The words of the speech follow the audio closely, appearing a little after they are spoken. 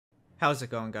How's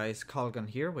it going, guys? Colgan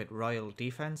here with Royal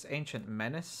Defense Ancient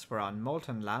Menace. We're on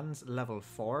Molten Lands level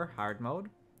 4 hard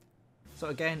mode. So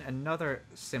again, another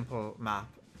simple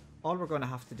map. All we're going to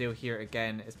have to do here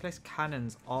again is place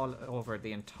cannons all over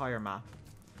the entire map.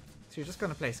 So you're just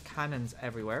going to place cannons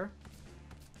everywhere.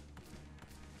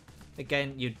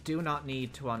 Again, you do not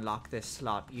need to unlock this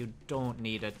slot. You don't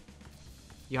need it.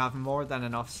 You have more than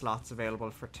enough slots available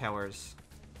for towers.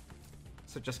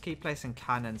 So just keep placing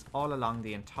cannons all along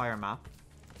the entire map.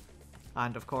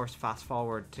 And of course fast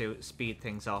forward to speed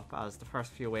things up, as the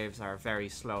first few waves are very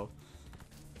slow.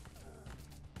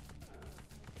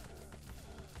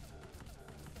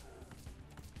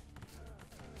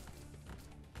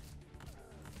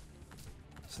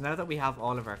 So now that we have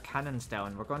all of our cannons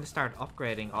down, we're going to start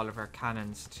upgrading all of our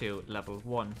cannons to level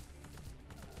 1.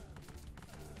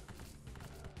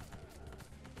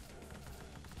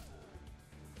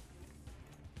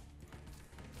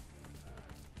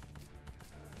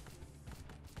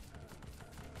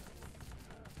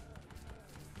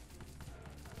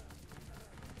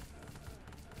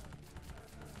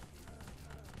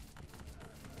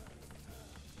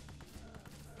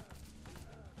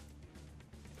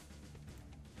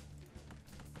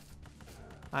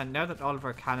 And now that all of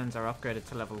our cannons are upgraded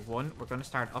to level 1, we're going to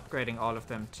start upgrading all of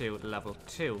them to level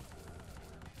 2.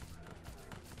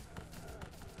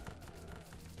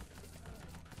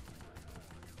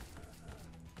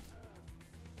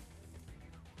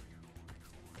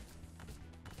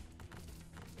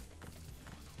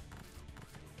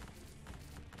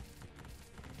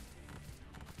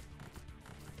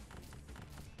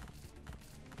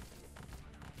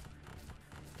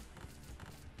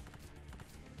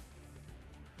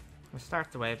 We'll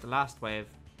start the wave, the last wave.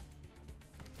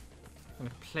 I'm going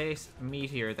to place a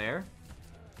meteor there,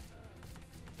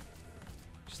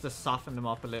 just to soften them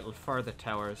up a little for the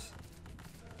towers.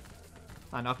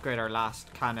 And upgrade our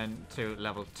last cannon to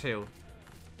level 2.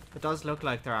 It does look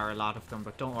like there are a lot of them,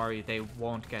 but don't worry, they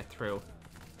won't get through.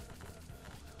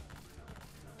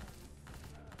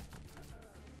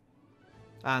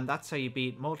 And that's how you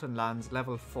beat Molten Lands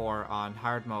level 4 on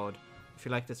hard mode. If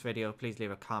you like this video, please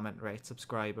leave a comment, rate,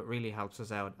 subscribe. It really helps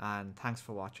us out, and thanks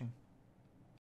for watching.